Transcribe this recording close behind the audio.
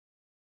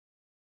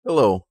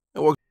Hello,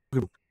 and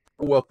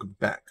welcome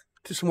back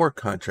to some more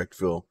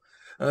ContractVille.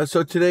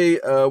 So today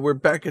we're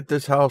back at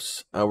this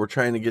house. We're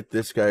trying to get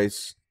this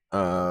guy's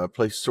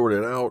place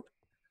sorted out.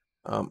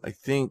 I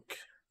think,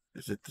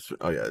 is it this one?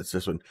 Oh yeah, it's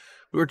this one.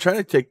 We were trying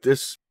to take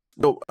this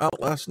out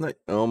last night.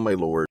 Oh my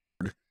lord!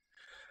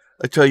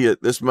 I tell you,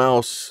 this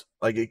mouse,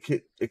 like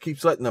it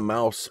keeps letting the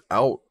mouse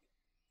out.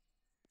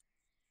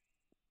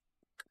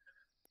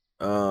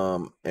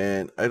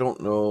 And I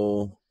don't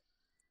know.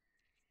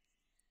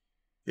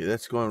 Yeah,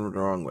 that's going the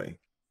wrong way.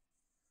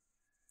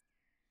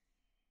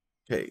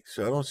 Okay,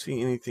 so I don't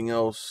see anything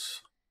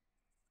else.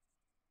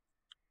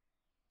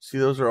 See,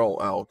 those are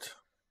all out.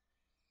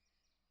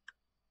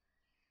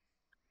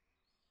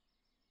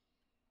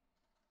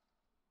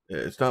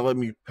 It's not letting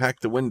me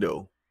pack the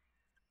window.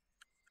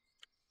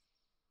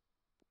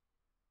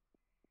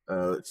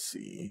 Let's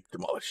see.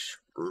 Demolish.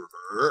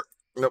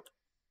 Nope.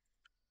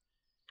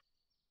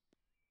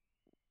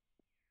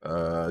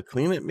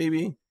 Clean it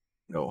maybe?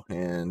 No,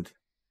 hand.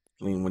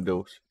 Clean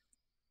windows.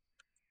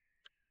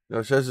 No,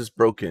 it says it's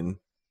broken.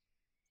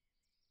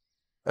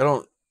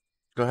 Do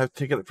I have to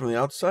take it from the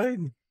outside?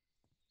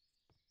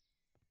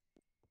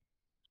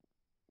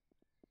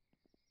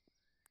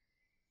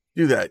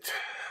 Do that.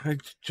 I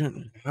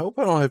hope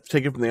I don't have to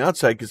take it from the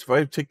outside, because if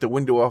I take the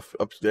window off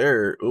up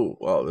there, oh,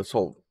 wow, this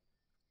whole...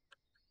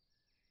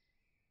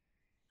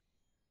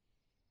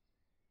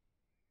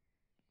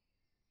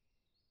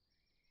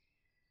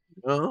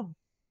 No.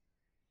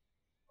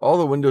 All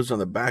the windows on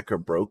the back are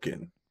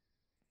broken.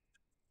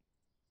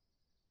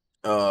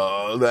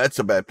 That's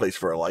a bad place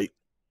for a light.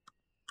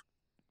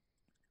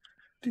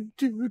 I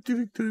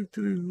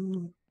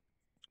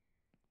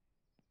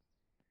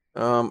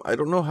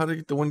don't know how to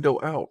get the window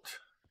out.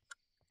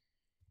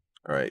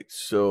 All right,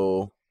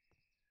 so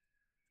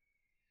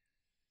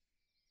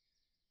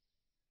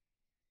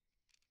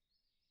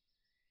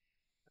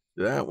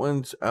that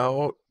one's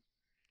out.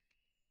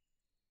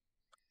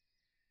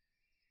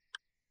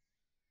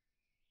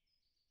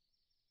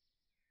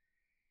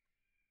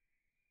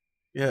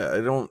 Yeah,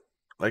 I don't,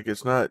 like,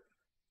 it's not,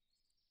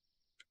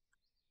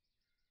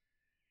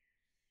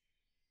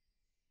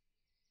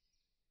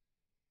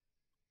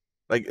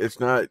 like, it's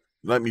not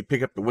let me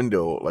pick up the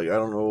window. Like, I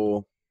don't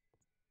know.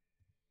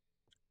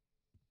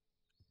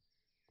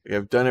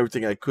 I've done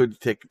everything I could to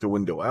take the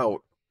window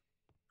out.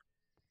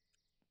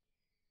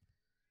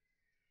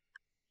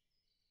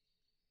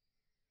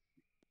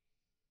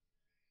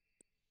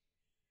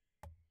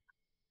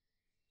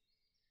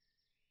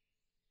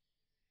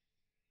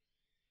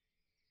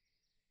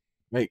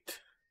 Right.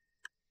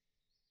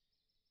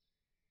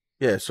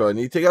 Yeah, so I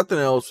need to take out the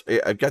nails.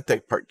 I've got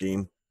that part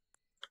game.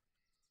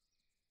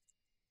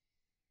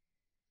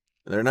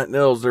 They're not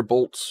nails, they're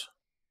bolts.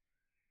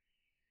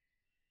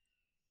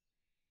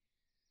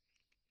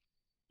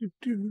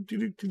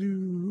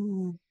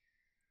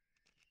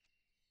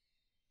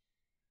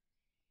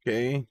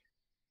 Okay.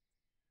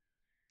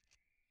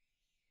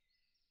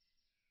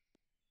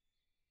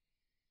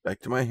 Back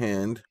to my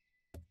hand.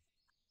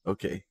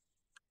 Okay.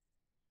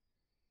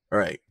 All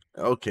right.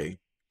 Okay.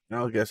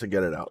 Now I guess I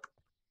get it out.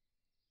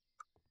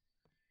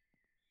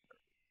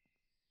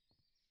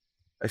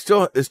 It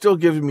still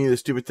gives me the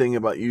stupid thing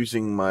about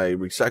using my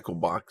recycle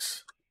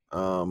box.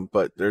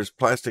 But there's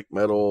plastic,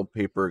 metal,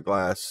 paper,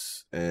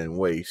 glass, and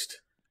waste.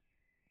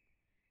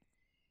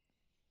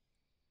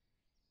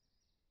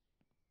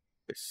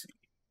 Let's see.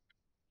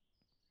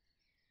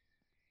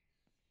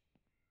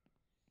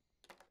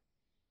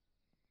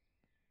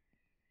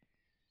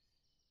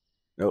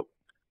 Nope.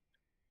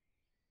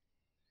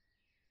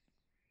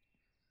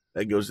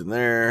 That goes in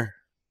there.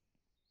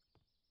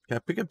 Can I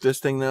pick up this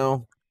thing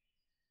now?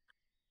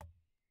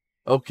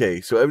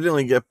 Okay, so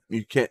evidently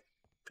you can't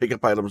pick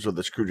up items with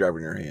a screwdriver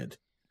in your hand.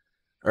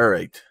 All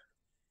right.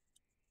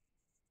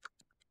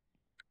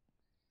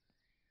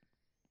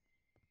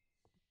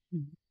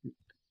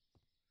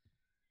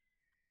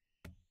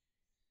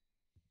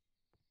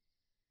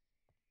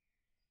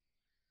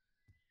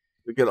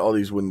 We got all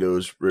these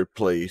windows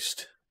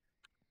replaced.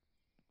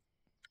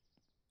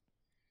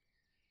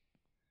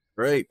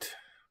 Right.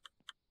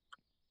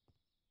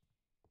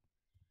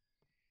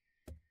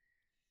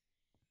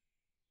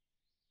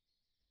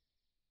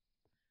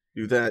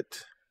 Do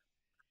that.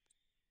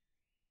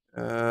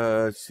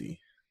 Let's see.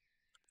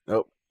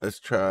 Nope. Let's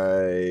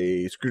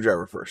try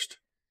screwdriver first.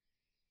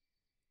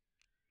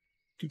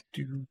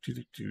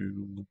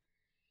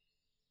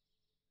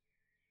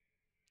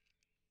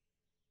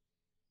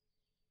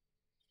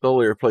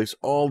 Slowly replace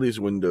all these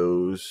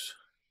windows.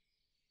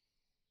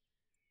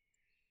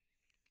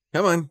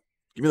 Come on.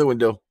 Give me the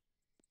window.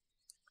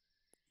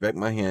 Back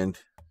my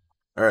hand.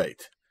 All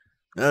right.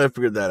 Now that I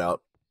figured that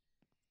out.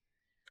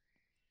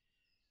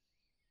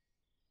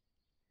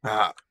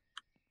 Ah.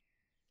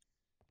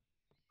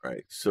 All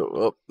right.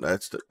 So,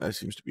 that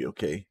seems to be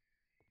okay.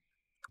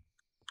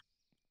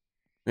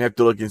 We have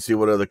to look and see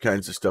what other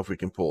kinds of stuff we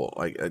can pull.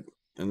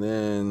 And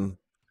then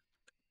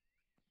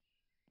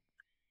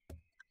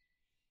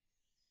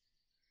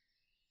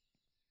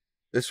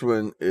this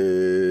one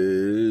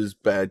is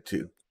bad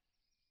too.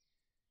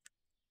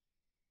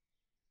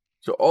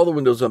 So all the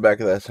windows on the back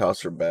of this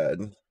house are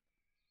bad.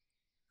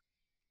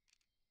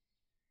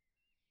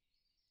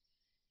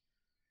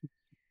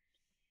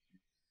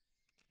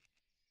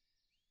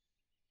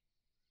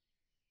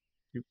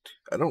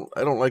 I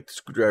don't like the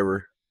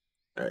screwdriver.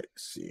 All right,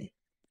 let's see.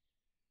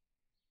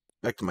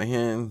 Back to my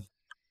hand.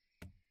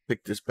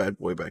 Pick this bad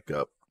boy back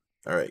up.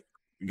 All right,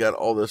 we got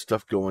all this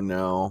stuff going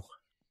now.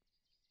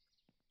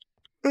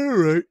 All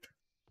right.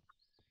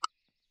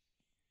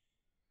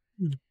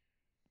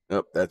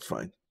 Nope, that's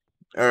fine.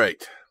 All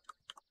right.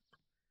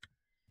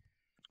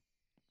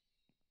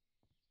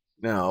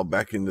 Now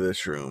back into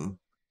this room.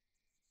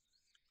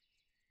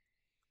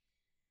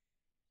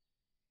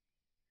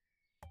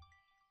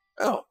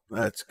 Oh,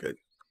 that's good.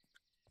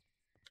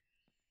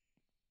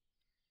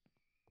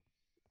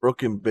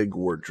 Broken big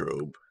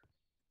wardrobe.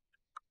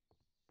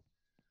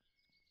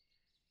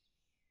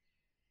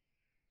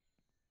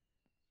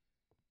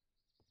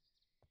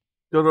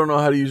 Still don't know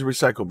how to use a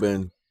recycle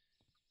bin.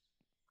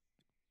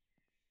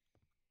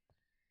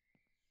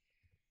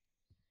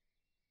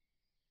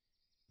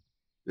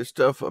 This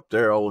stuff up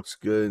there all looks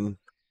good.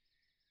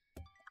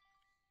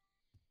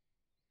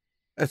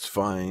 That's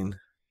fine.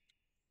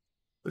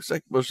 Looks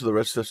like most of the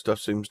rest of the stuff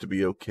seems to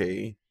be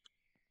okay.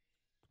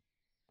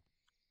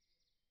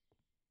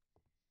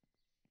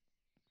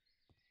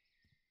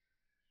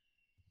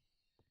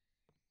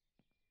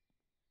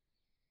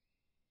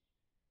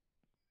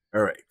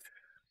 All right.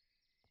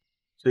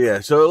 So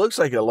yeah, so it looks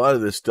like a lot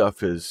of this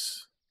stuff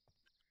is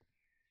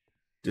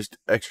just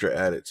extra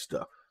added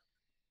stuff.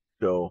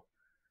 So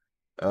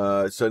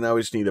so now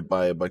we just need to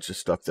buy a bunch of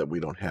stuff that we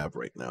don't have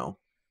right now.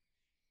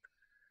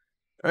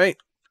 All right.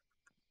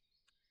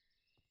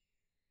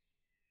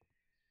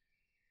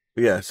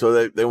 But yeah,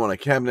 so they want a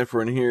cabinet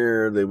for in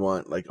here. They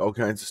want like all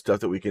kinds of stuff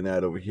that we can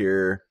add over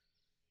here.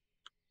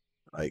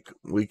 Like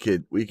we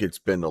could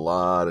spend a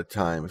lot of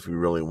time if we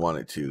really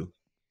wanted to.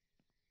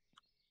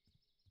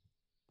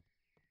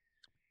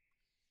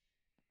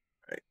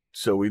 All right.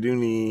 So we do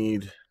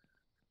need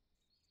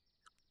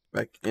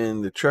back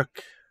in the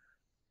truck.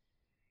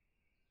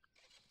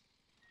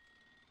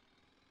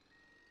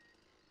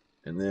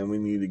 And then we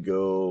need to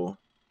go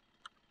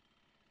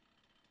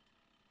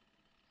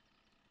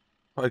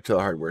probably to the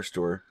hardware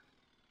store.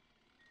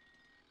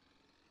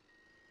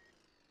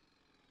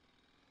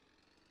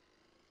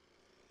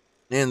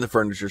 And the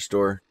furniture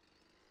store.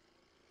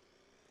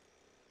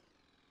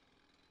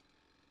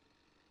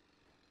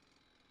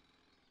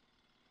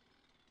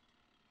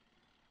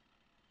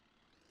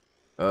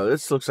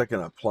 This looks like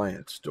an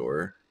appliance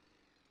store.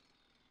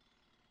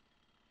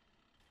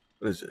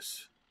 What is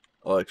this?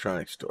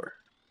 Electronics store.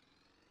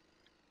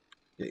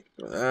 Okay,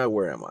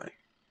 where am I?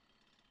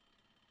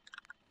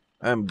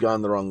 I'm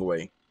gone the wrong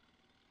way.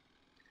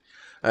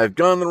 I've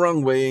gone the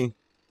wrong way.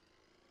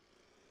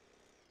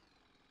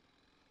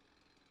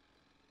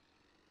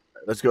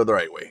 Let's go the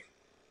right way.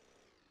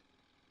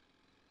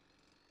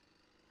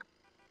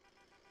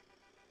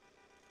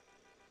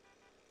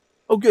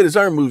 Oh, good. His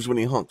arm moves when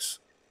he honks.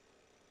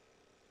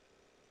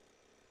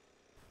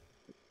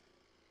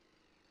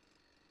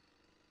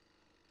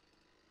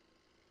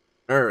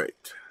 All right.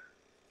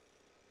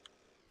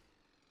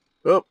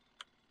 Oh,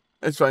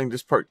 that's fine.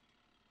 Just park.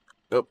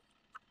 Oh,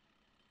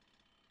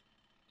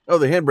 oh,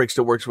 the handbrake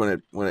still works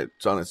when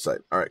it's on its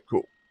side. All right,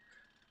 cool.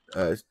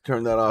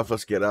 Turn that off.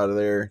 Let's get out of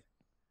there.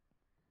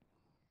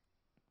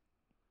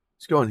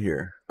 Let's go in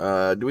here.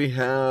 Do we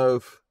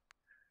have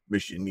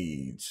mission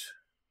needs?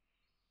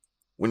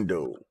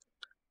 Window.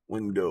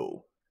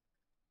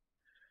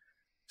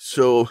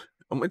 So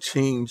I'm gonna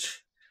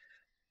change.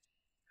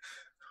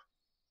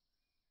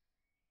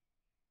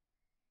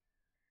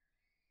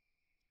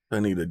 I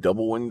need a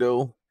double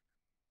window.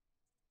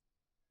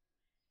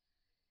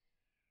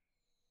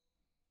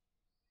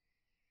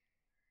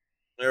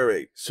 All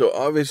right. So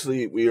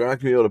obviously we're not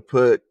gonna be able to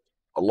put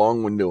a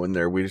long window in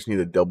there. We just need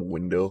a double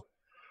window.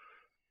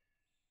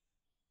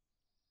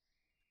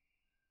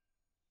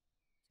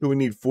 So we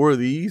need 4 of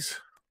these.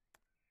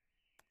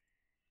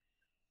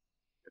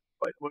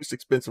 Buy the most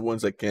expensive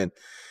ones I can,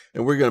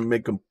 and we're gonna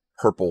make them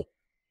purple.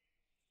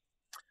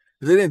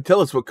 They didn't tell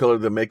us what color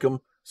to make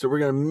them, so we're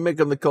gonna make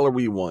them the color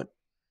we want.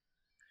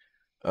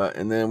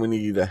 And then we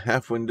need a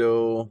half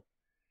window.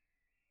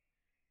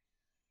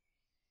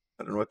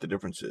 I don't know what the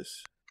difference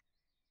is.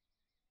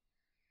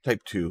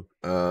 Type 2.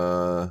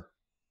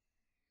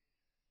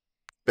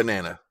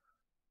 Banana.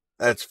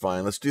 That's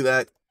fine. Let's do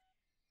that.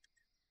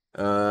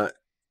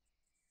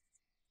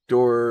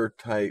 Door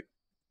type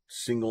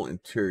single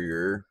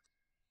interior.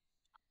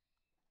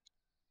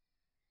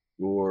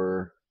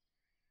 Door.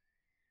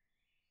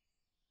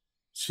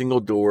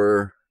 Single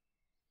door.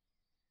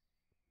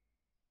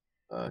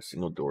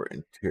 Single door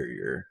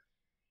interior.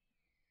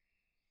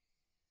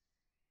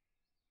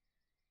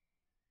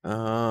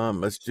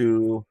 Let's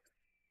do.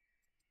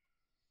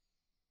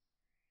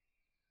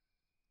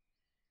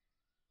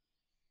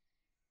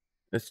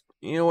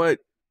 You know what?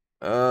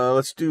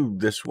 Let's do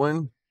this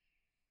one.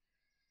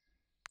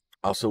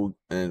 Also,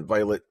 and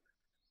violet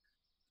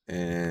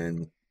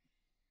and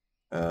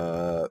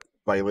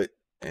violet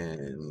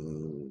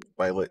and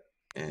violet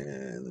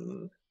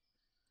and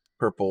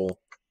purple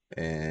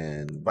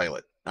and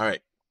violet. All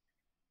right,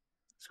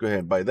 let's go ahead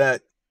and buy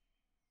that.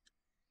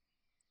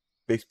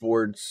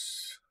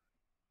 Baseboards.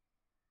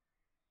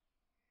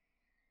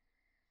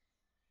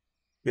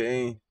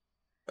 Okay.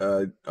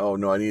 Oh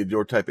no, I need a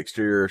door type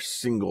exterior,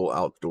 single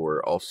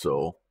outdoor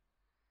also.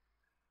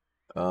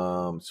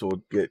 So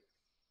we'll get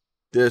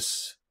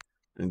this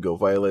and go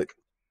violet,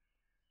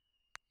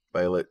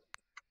 violet.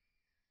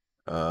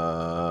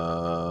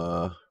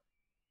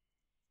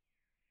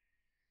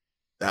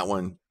 That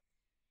one.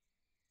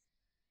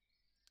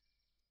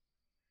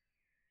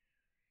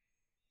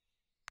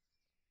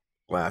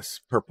 Glass,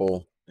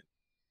 purple,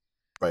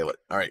 violet.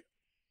 All right.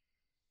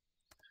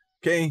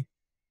 Okay.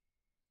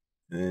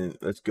 And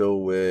let's go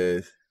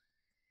with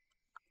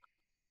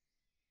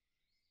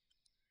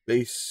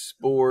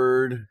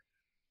baseboard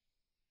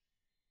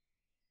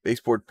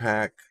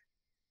pack.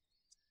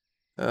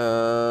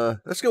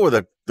 Let's go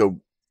with the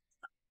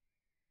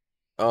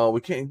oh,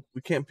 we can't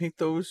paint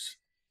those.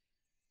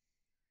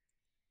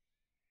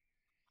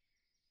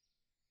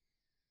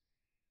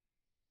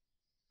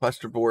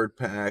 Plasterboard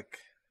pack.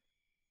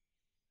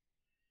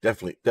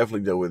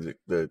 Definitely go with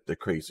the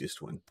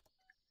craziest one.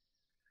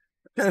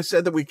 Kind of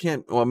sad that we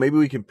can't. Well, maybe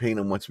we can paint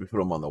them once we put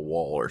them on the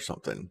wall or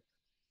something.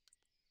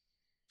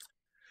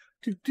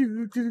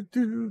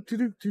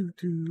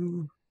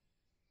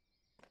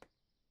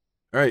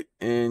 All right,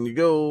 and you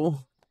go.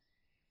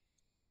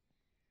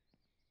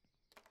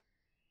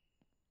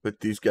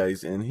 Put these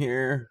guys in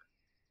here.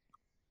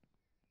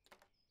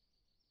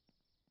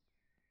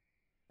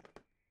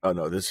 Oh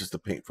no, this is the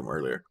paint from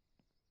earlier.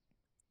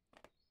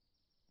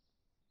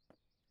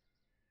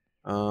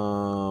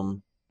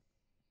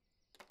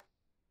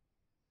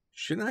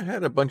 Shouldn't I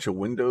had a bunch of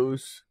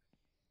windows?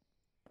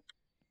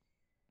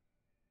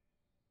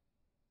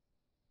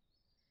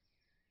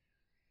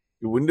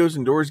 Do windows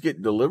and doors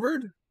get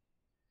delivered?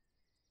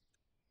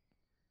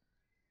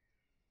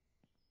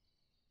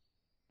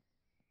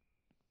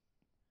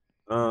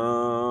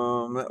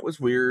 That was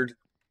weird.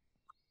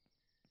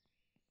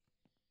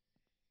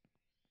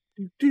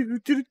 All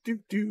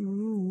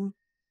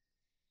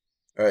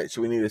right,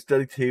 so we need a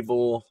study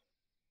table.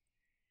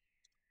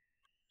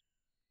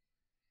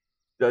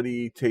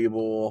 Study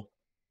table.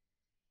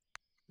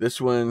 This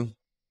one,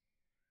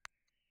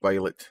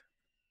 violet.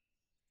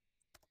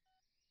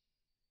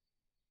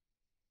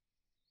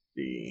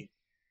 The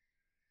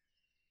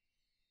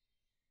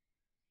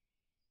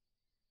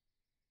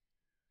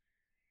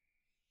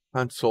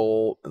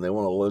console, and they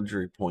want a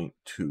luxury point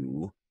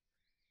 2.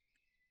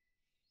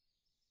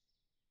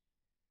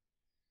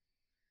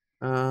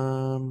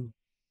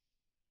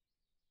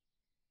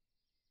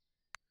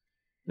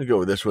 Let's go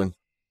with this one.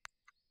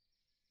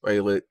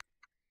 Violet.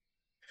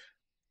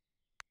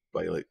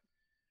 Violet.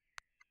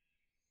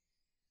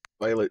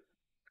 Violet.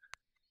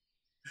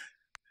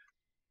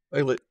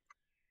 Violet.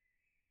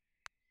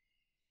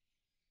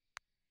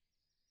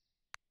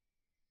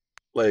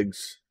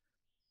 Legs.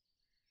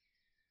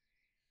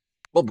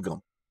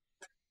 Bubblegum.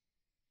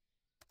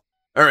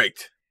 All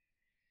right.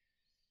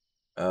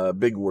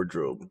 Big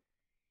wardrobe.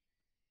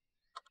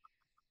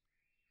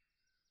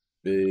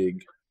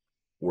 Big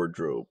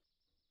wardrobe.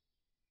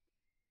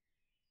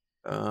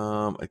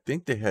 I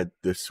think they had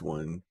this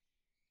one.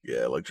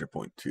 Yeah, luxury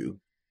point 2.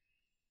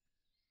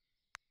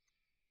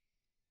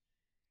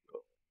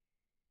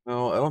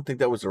 No, I don't think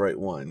that was the right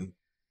one.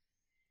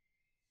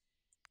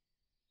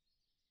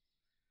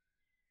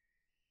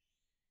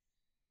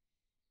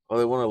 Oh,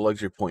 they want a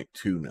luxury point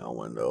 2 now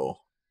one though.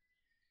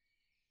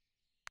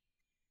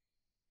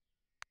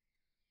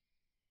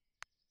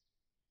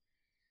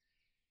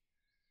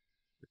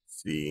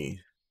 Let's see.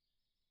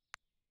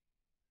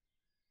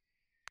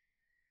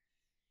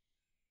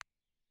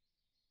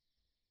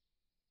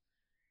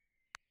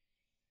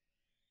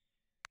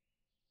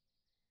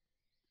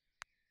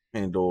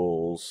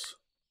 Handles.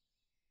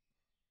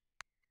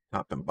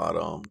 Top and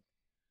bottom.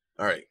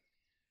 All right.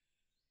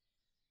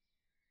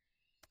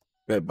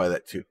 Gotta buy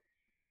that too.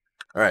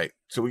 All right.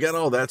 So we got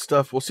all that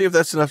stuff. We'll see if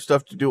that's enough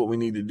stuff to do what we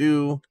need to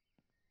do.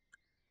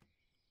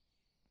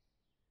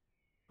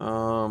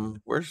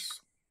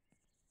 Where's...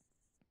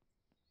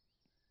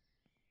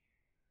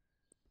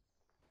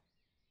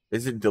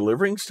 Is it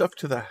delivering stuff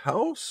to the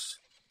house?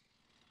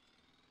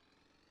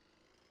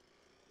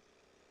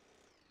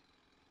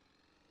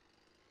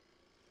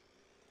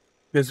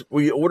 Because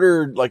we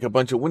ordered like a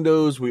bunch of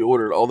windows. We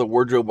ordered all the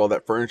wardrobe, all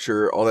that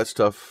furniture, all that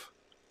stuff.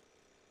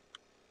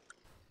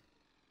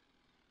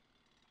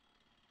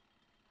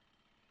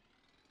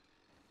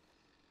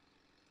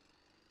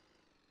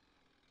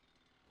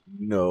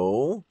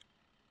 No.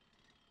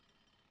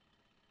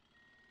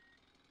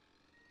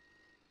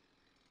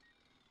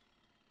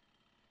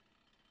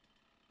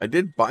 I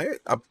did buy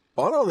it. I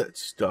bought all that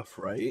stuff,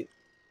 right?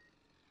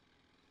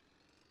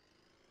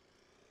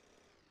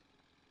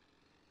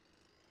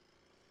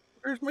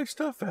 Where's my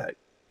stuff at?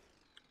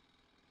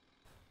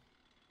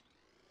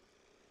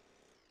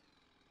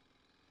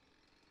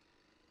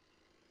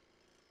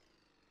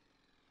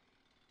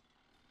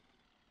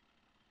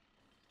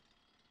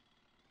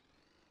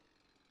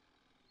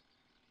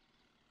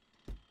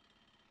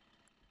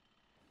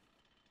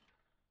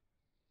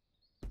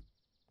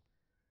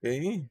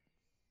 Okay.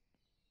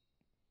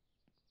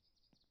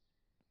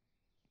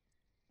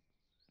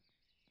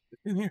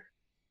 What's in here?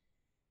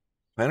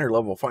 Planner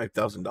level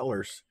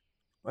 $5,000.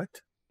 What?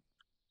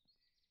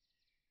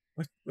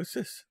 What's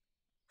this?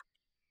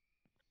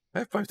 I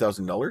have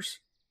 $5,000.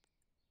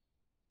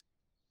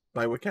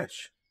 Buy with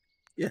cash.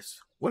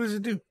 Yes. What does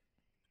it do?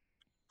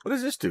 What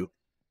does this do?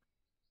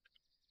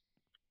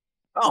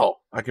 Oh,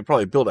 I could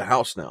probably build a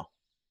house now.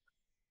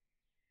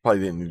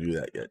 Probably didn't do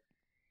that yet.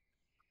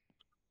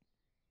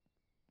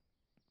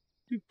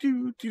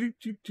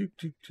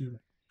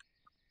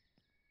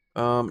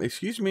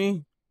 Excuse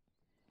me.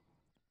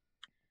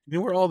 You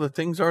know where all the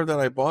things are that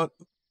I bought?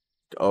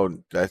 Oh,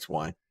 that's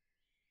why.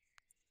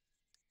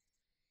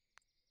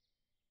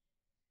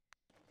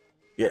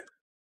 Yeah.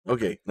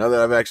 Okay. Now that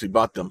I've actually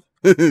bought them,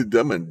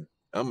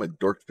 I'm a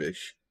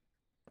dorkfish.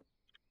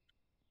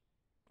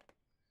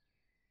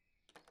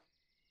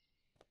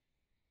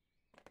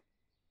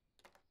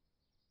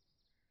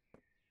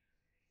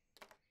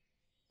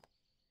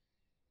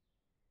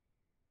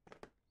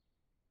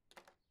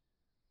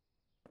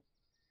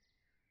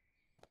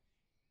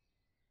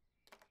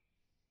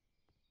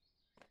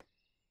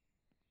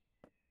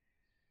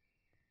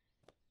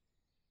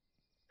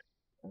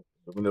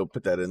 I'm gonna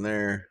put that in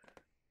there.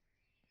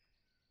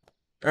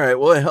 All right.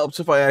 Well, it helps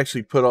if I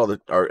actually put all the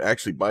or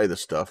actually buy the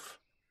stuff.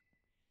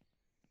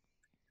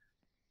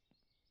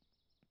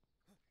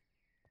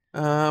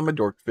 I'm a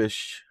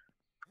dorkfish.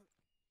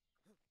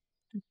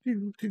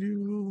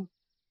 All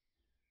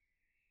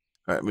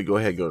right, let me go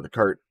ahead and go to the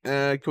cart.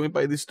 Can we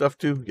buy this stuff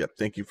too? Yep.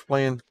 Thank you for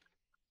playing.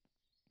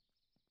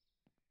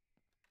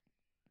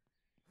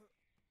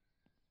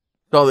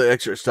 All the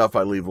extra stuff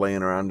I leave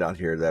laying around out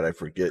here that I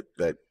forget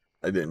that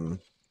I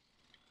didn't.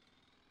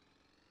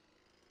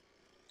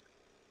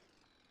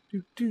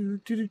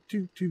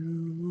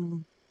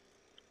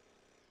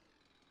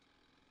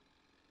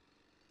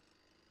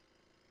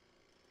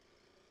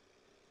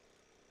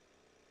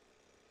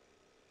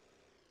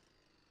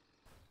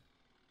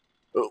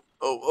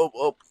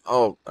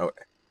 Oh.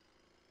 Okay.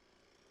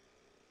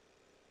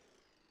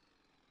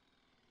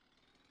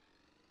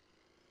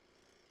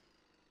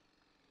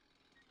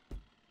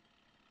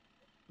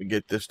 We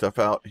get this stuff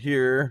out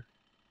here.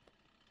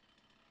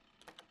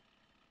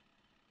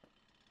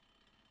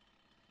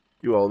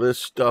 Do all this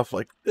stuff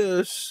like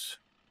this.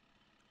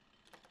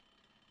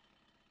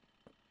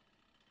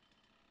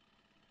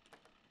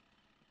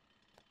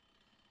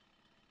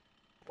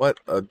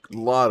 What a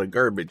lot of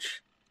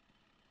garbage.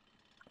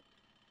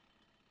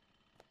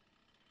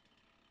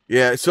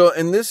 Yeah, so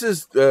and this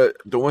is the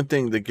one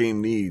thing the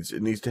game needs.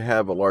 It needs to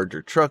have a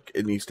larger truck.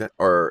 It needs to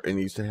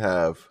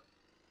have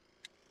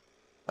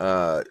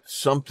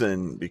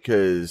something,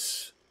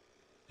 because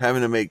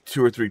having to make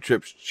 2 or 3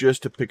 trips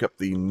just to pick up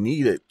the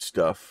needed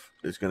stuff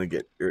is going to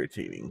get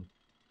irritating.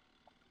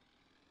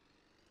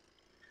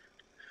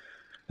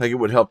 I think it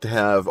would help to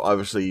have,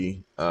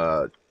 obviously,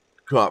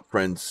 co-op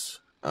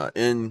friends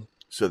in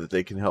so that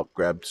they can help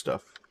grab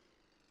stuff.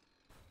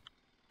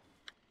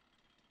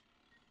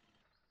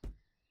 I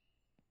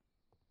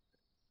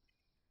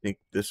think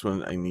this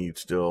one I need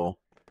still.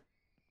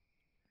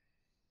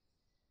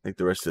 I think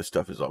the rest of this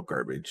stuff is all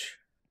garbage.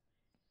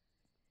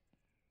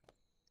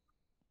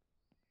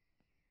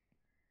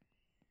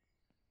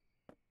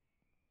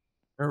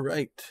 All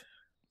right.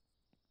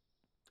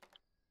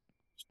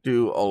 Let's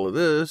do all of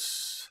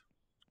this.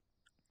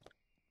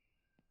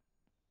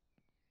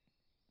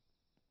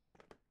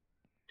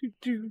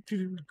 Did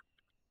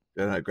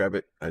I grab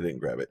it? I didn't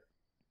grab it.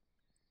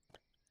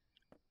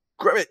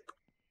 Grab it!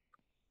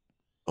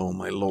 Oh,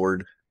 my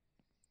Lord.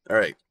 All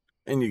right.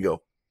 In you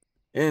go.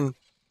 In.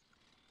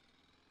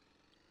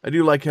 I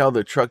do like how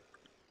the truck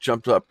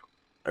jumps up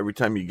every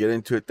time you get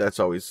into it. That's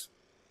always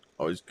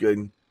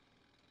good.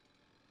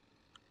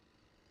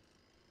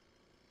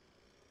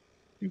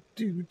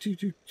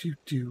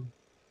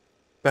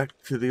 Back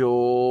to the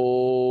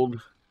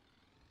old.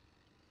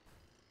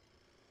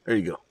 There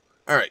you go.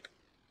 All right.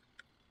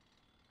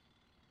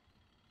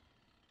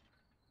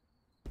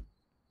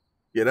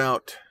 Get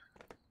out.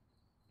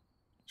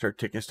 Start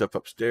taking stuff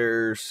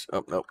upstairs.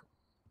 Oh, nope.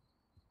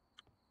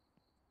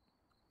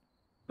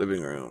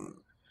 Living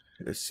room.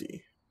 Let's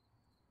see.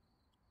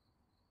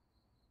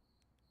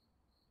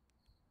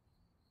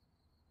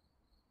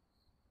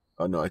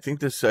 Oh, no. I think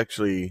this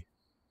actually.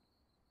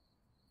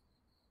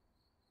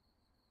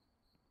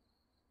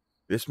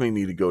 This may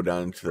need to go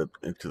down into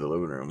the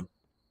living room.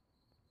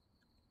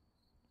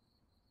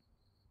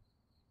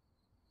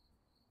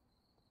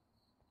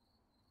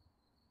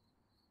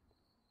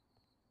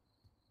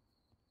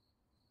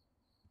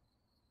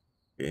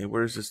 Okay,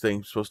 where's this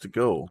thing supposed to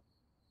go?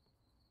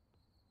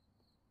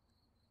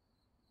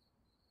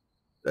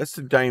 That's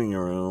the dining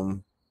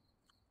room.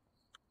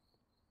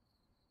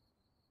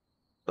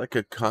 Like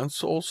a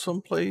console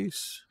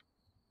someplace?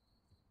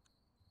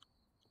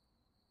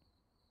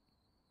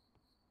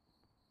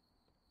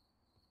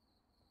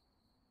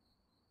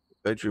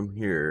 Bedroom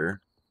here.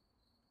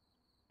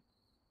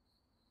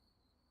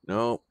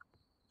 Nope.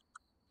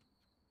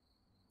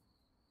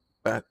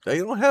 They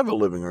don't have a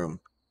living room.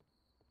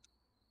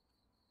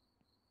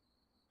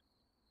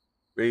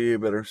 Maybe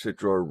better sit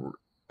drawer.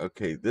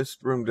 Okay, this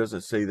room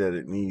doesn't say that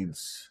it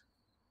needs.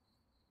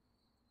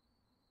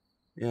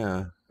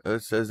 Yeah,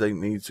 it says it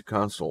needs a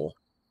console.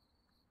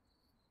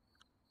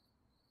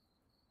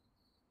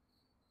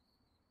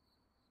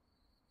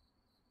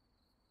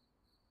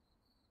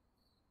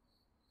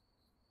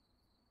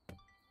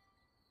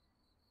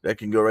 That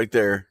can go right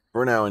there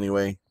for now,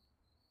 anyway.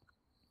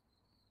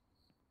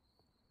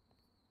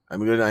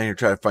 I'm going down here and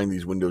try to find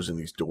these windows and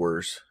these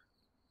doors.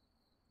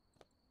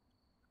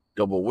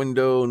 Double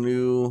window,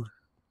 new.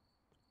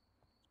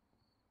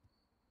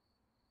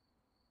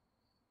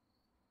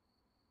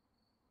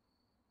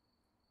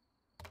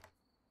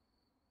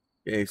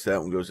 Okay, so that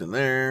one goes in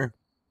there.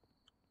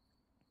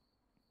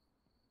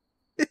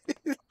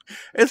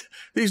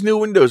 These new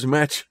windows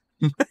match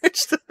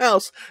the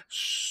house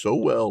so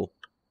well.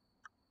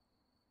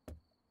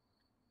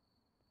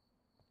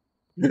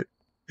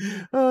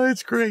 Oh,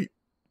 it's great.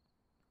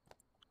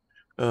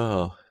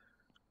 Oh.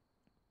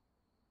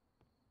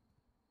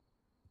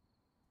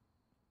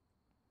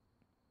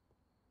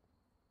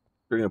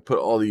 We're going to put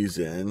all these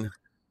in.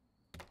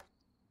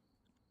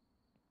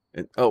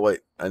 And oh, wait,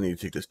 I need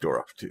to take this door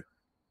off too.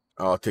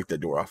 I'll take that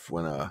door off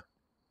when I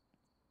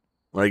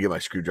get my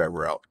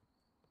screwdriver out.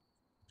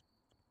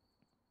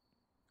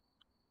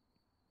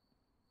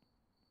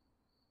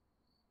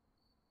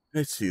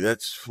 Let's see,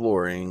 that's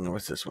flooring.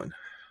 What's this one?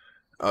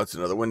 Oh, it's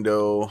another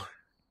window.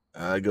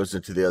 It goes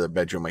into the other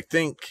bedroom, I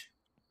think.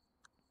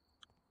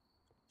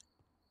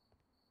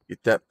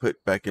 Get that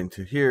put back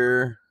into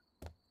here.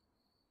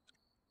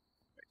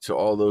 So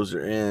all those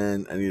are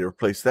in. I need to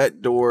replace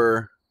that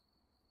door.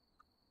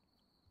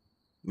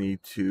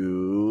 Need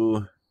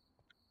to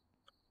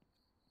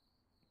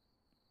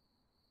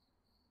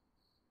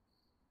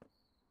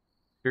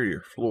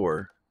interior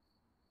floor.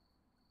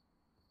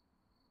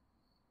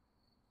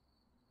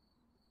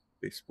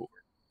 Baseboards.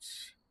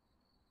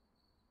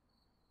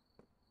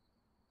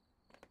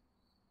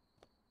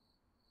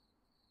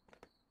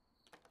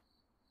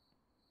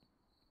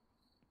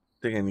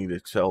 I think I need to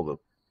sell the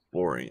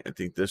flooring. I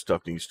think this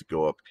stuff needs to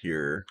go up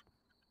here.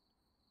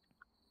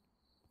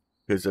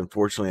 Because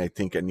unfortunately, I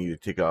think I need to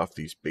take off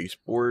these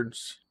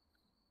baseboards.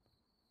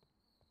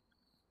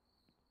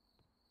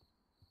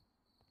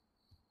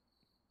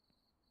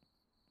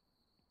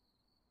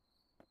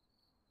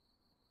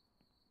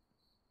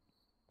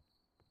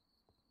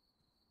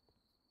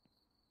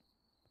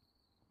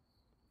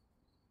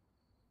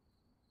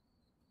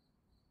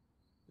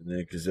 And then,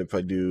 because if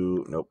I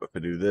do, nope, if I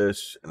do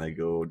this and I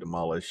go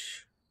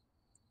demolish,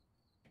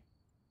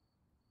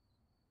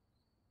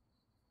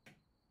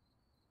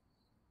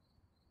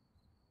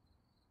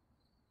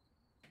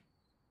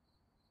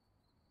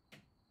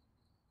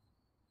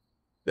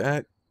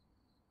 that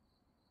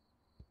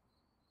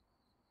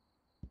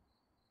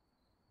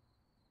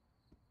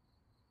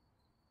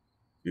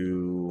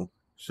do,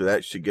 so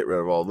that should get rid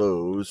of all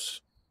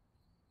those.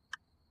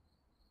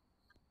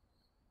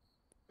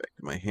 Back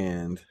to my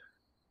hand.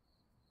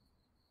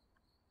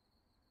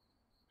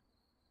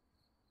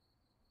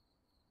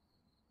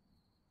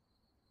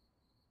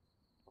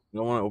 I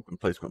don't want to open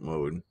placement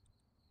mode.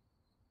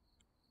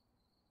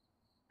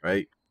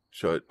 Right?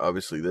 So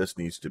obviously this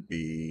needs to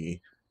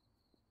be,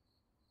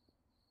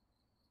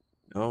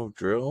 no,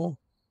 drill,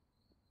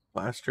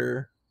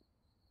 plaster,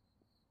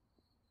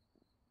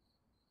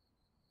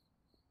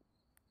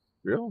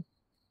 drill,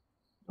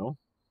 no,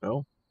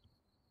 no.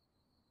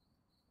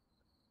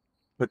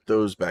 Put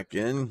those back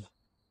in.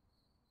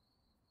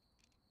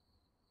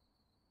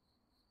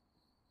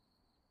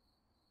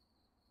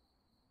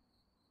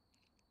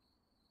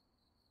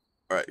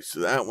 All right, so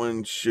that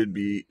one should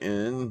be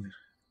in.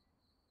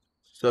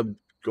 Sub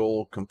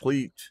goal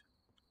complete.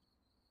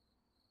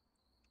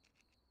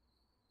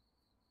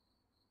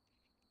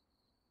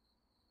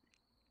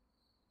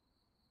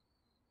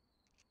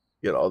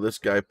 Get all this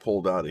guy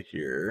pulled out of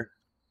here.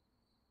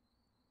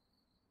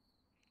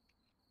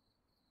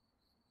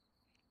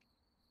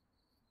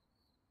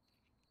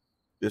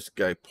 This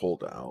guy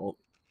pulled out.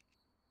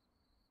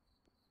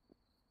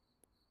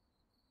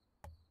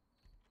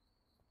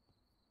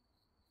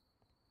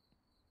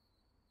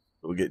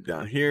 We'll get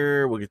down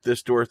here. We'll get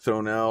this door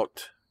thrown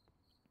out.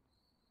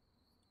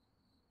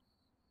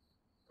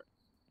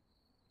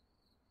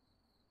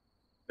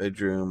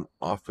 Bedroom,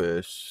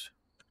 office.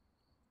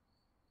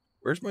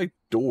 Where's my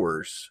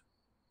doors?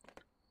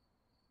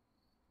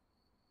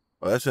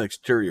 Oh, that's an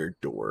exterior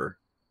door.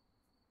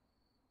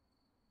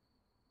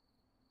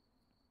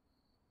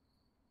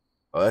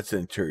 Oh, that's an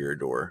interior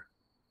door.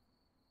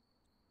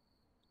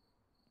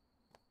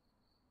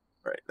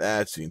 Right,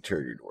 that's the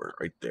interior door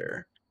right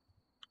there.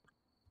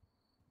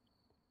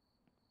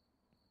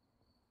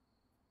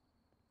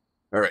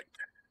 All right,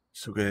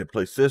 so go ahead and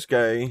place this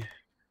guy.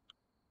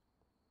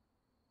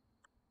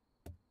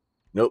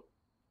 Nope.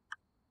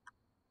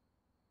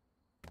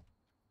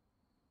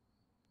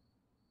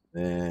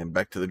 And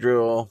back to the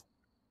drill.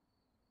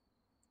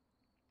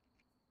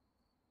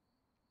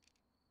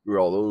 Screw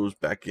all those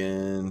back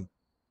in.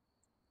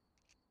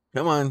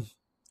 Come on.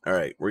 All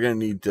right, we're gonna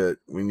need to.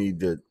 We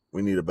need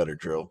a better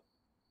drill.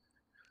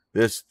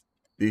 These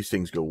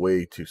things go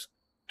way too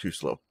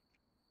slow. All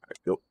right,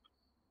 go.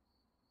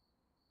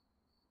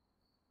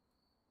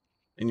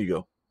 In you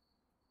go.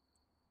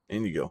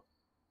 In you go.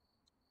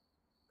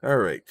 All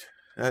right.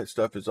 That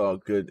stuff is all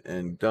good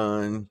and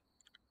done.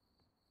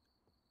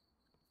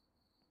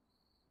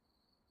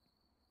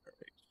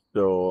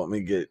 So let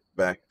me get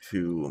back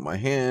to my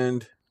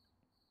hand.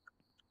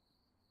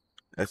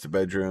 That's the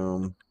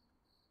bedroom.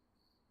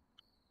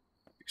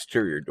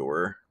 Exterior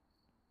door.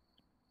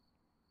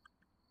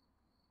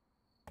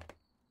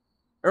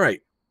 All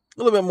right.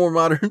 A little bit more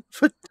modern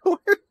foot door.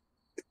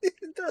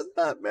 It does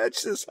not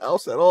match this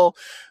house at all.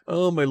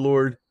 Oh, my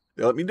Lord.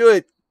 They let me do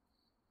it.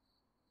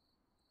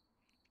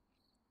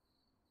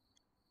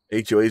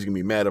 HOA is going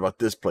to be mad about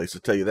this place,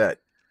 I'll tell you that.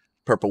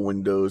 Purple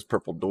windows,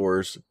 purple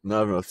doors.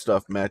 None of the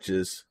stuff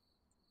matches.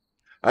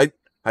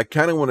 I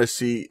kind of want to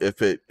see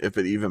if it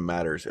even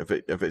matters. If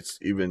it's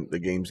even, the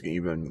game's can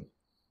even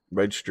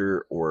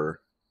register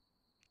or,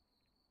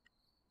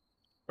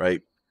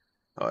 right?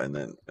 Oh, and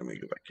then let me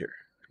go back here.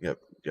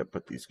 Yep,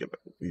 put these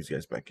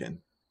guys back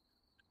in.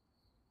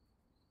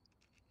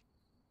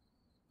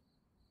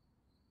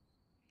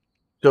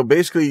 So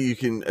basically, you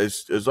can,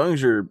 as long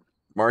as you're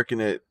marking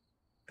it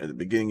at the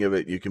beginning of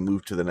it, you can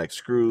move to the next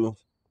screw.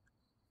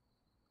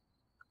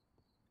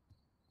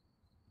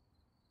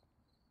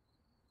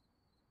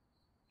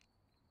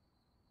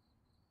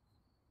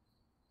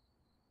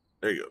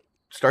 There you go.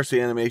 Starts the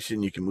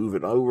animation. You can move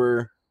it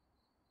over.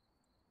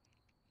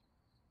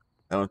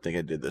 I don't think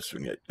I did this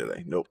one yet, did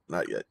I? Nope,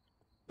 not yet.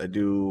 I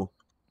do.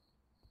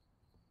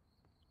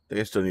 I think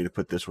I still need to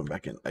put this one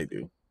back in. I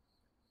do.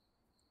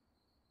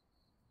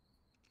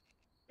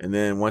 And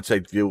then once I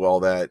do all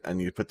that, I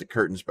need to put the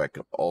curtains back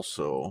up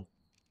also.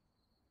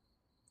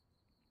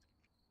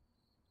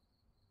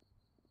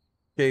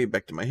 Okay,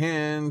 back to my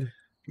hand.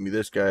 Give me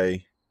this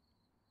guy.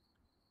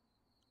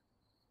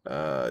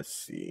 Let's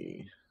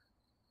see.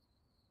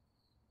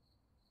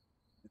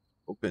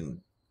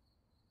 Open.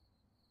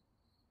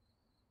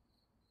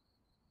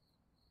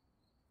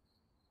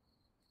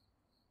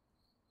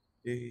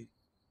 Okay.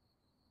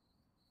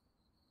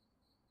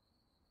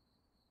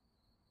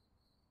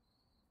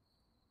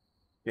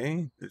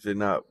 Okay. Is it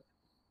not?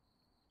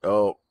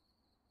 Oh.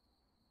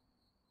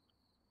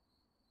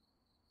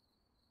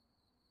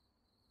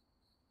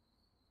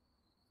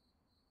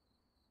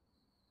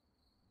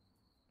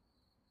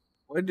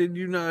 Why did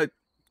you not?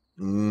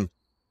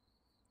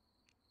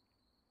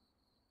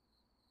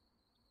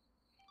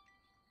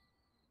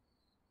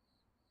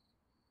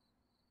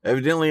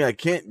 Evidently, I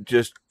can't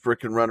just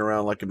frickin' run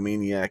around like a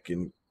maniac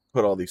and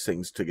put all these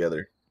things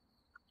together.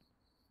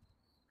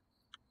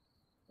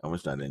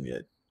 Almost not in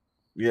yet.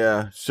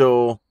 Yeah,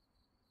 so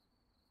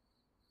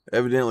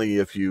evidently,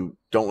 if you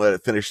don't let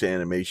it finish the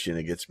animation,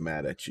 it gets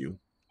mad at you.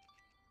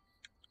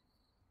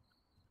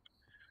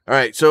 All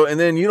right, so and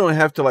then you don't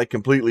have to like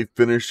completely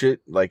finish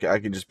it. Like I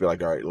can just be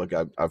like, all right, look,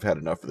 I've had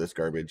enough of this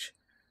garbage,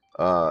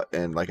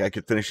 and like I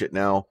could finish it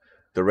now.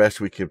 The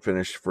rest we can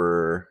finish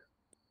for.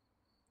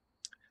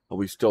 Well,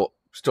 we still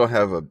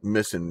have a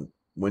missing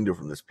window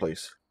from this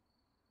place.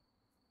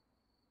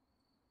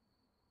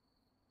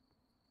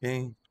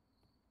 Okay.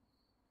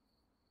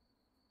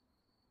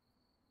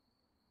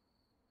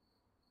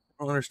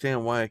 I don't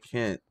understand why I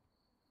can't.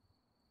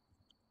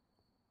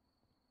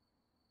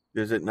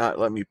 Does it not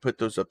let me put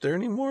those up there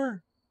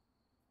anymore?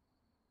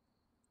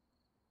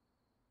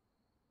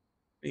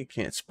 You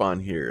can't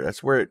spawn here.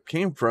 That's where it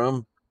came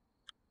from.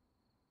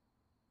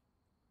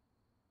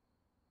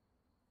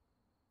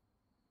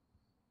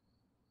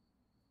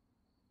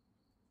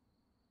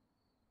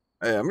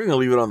 Hey, I'm going to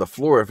leave it on the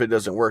floor if it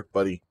doesn't work,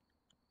 buddy.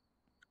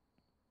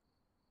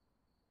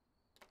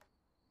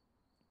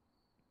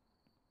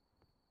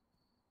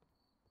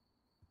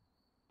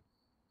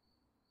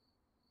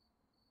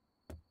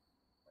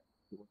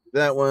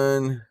 That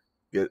one.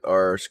 Get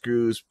our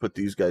screws, put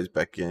these guys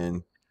back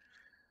in.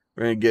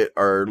 We're going to get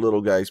our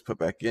little guys put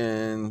back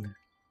in.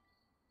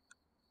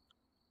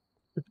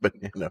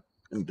 Banana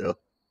window.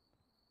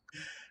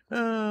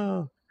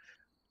 Oh.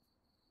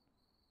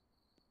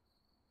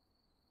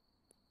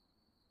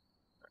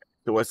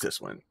 So what's this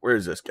one? Where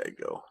does this guy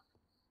go?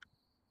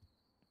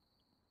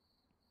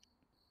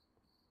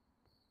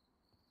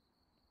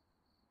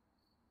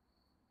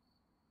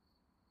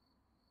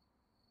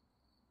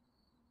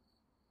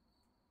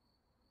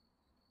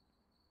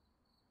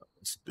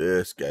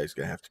 This guy's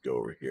going to have to go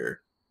over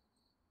here.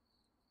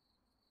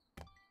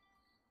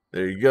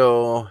 There you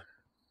go.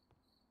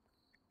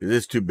 It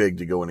is too big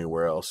to go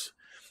anywhere else.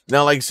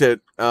 Now, like I said,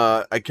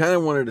 I kind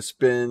of wanted to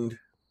spend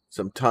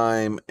some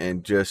time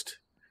and just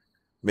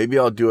maybe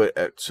I'll do it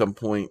at some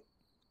point.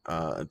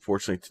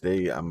 Unfortunately,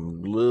 today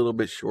I'm a little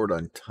bit short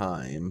on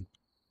time.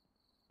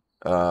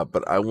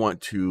 But I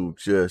want to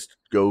just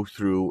go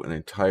through an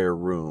entire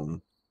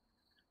room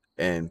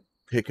and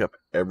pick up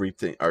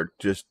everything, or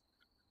just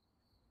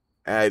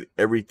add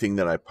everything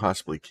that I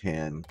possibly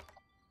can.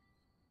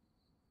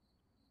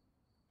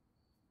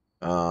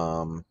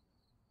 Oh,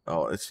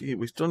 let's see.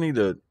 We still need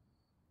to.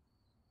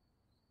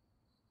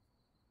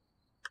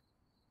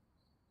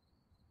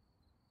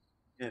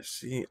 Yeah,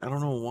 see, I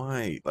don't know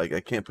why. Like, I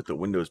can't put the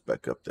windows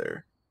back up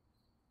there.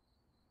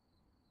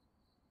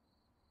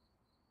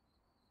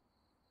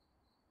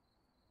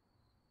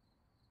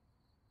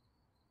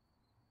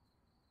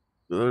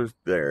 So those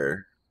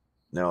there.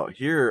 Now,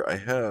 here I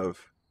have...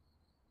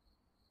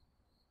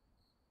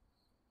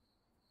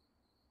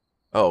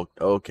 Oh,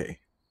 okay.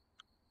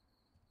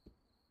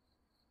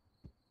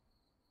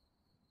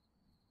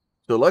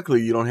 So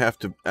luckily, you don't have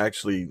to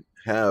actually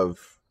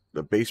have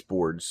the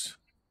baseboards.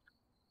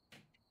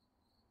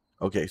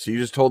 Okay, so you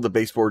just hold the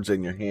baseboards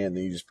in your hand,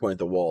 and you just point at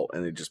the wall,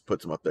 and it just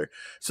puts them up there.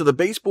 So the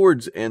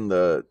baseboards and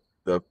the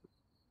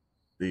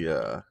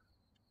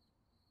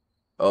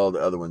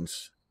other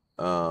ones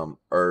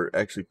are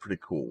actually pretty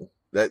cool.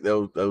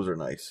 Those are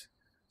nice.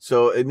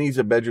 So it needs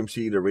a bedroom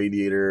seat, a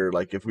radiator.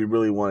 Like if we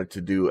really wanted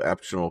to do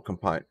optional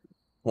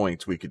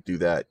points, we could do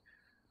that.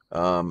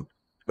 But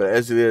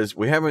as it is,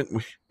 we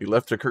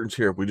left the curtains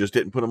here. We just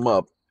didn't put them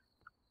up.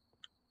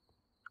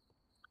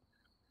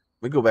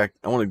 Let me go back.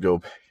 I want to go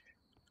back.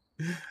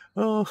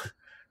 Oh,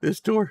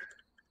 this door.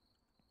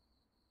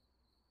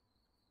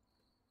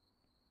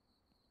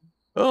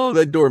 Oh,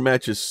 that door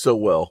matches so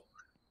well.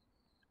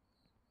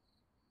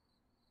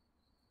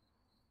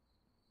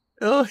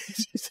 Oh,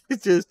 it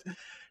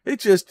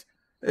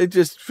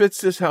just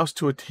fits this house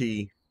to a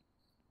T.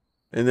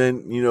 And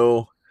then, you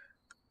know,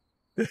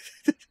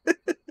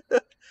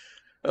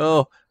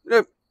 oh,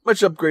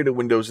 much upgraded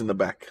windows in the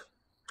back.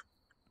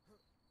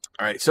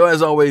 All right, so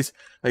as always,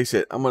 like I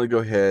said, I'm going to go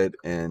ahead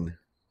and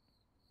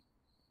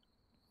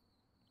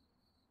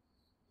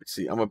let's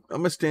see. I'm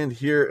gonna stand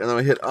here, and I'm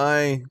gonna hit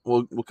I.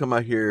 We'll come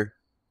out here.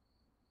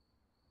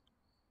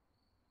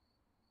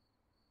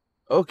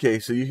 Okay,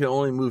 so you can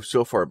only move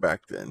so far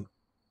back then.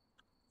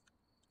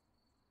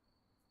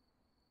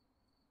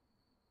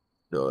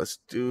 So let's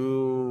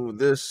do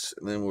this,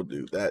 and then we'll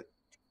do that.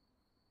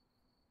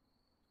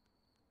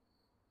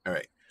 All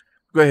right,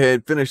 go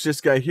ahead, finish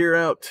this guy here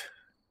out.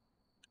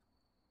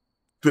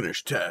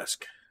 Finish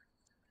task.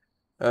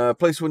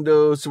 Place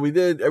windows. So we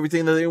did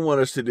everything that they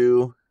want us to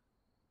do.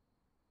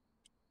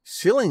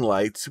 Ceiling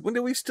lights. When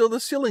did we steal the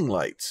ceiling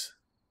lights?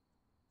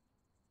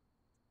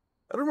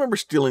 I don't remember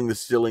stealing the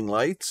ceiling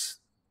lights.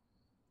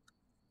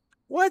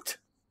 What?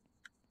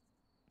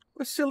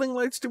 What ceiling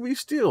lights did we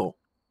steal?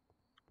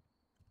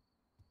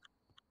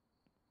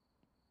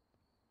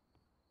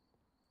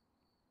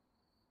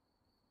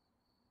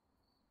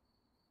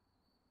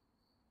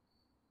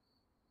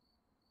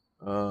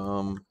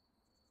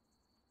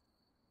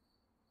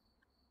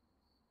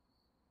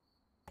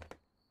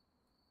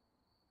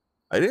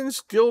 I didn't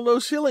steal no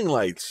ceiling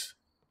lights.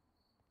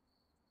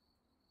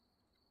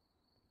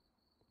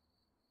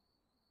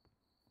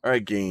 All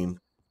right, game.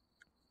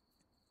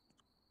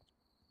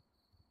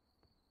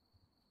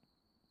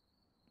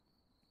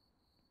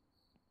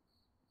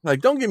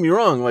 Like, don't get me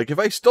wrong. Like, if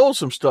I stole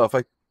some stuff,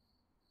 I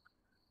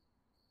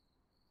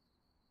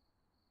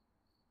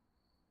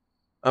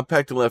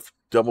unpacked and left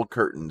double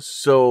curtains.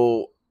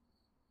 So,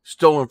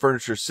 stolen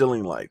furniture,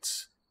 ceiling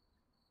lights.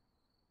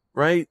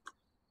 Right?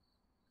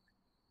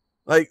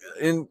 Like,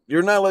 and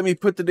you're not letting me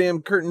put the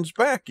damn curtains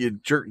back, you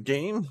jerk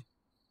game.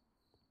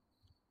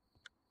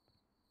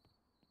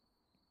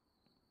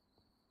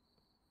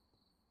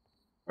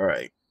 All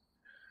right.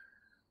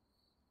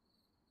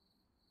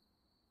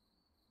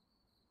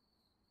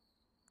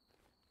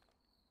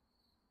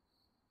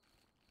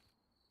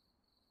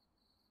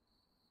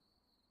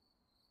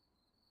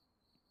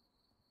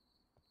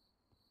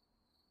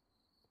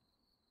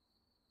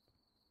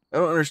 I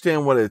don't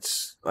understand what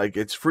it's like.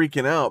 It's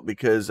freaking out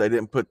because I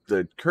didn't put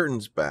the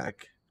curtains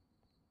back.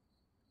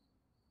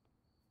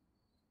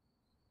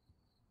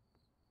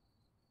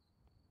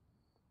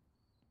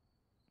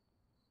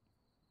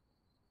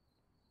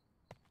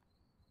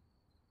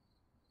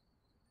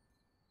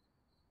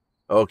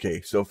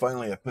 Okay, so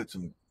finally I put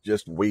some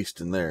just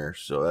waste in there,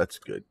 so that's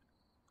good.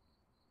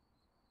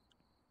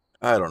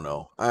 I don't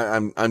know.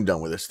 I'm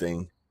done with this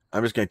thing.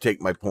 I'm just gonna take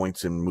my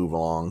points and move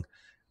along.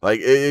 Like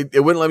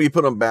it wouldn't let me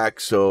put them back,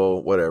 so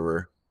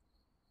whatever.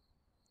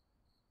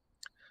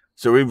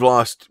 So we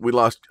lost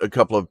a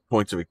couple of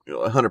points of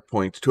 100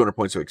 points, 200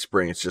 points of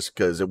experience just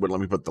because it wouldn't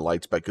let me put the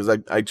lights back because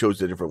I chose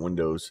the different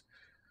windows.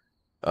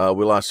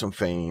 We lost some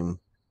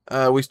fame.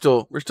 We're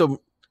still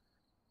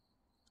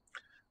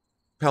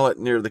pallet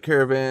near the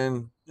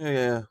caravan.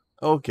 Yeah.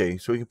 Okay,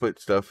 so we can put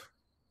stuff.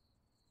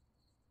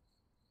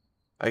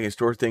 I can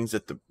store things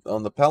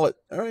on the pallet.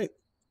 All right.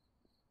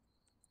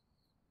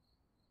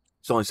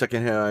 Selling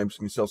secondhand items.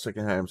 You can sell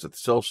secondhand items at the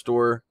self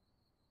store.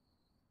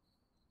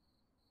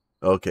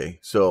 Okay,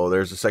 so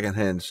there's a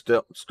secondhand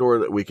store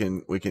that we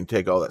can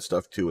take all that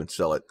stuff to and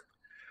sell it.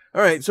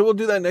 All right, so we'll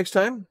do that next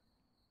time.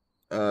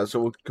 So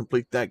we'll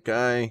complete that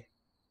guy.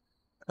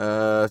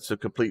 It's a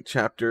complete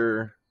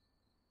chapter.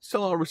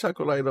 Sell all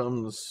recycled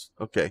items.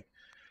 Okay,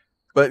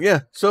 but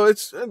yeah, so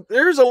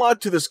there's a lot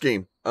to this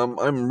game.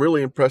 I'm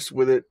really impressed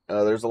with it.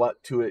 There's a lot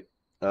to it.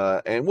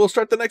 And we'll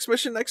start the next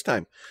mission next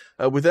time.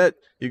 With that,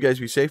 you guys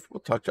be safe.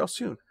 We'll talk to y'all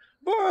soon.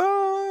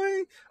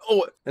 Bye.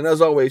 Oh, and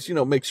as always,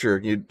 make sure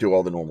you do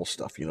all the normal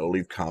stuff.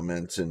 Leave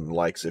comments and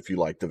likes if you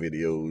like the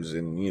videos,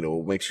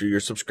 and make sure you're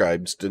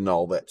subscribed and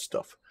all that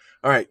stuff.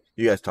 All right,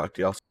 you guys, talk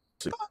to y'all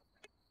soon.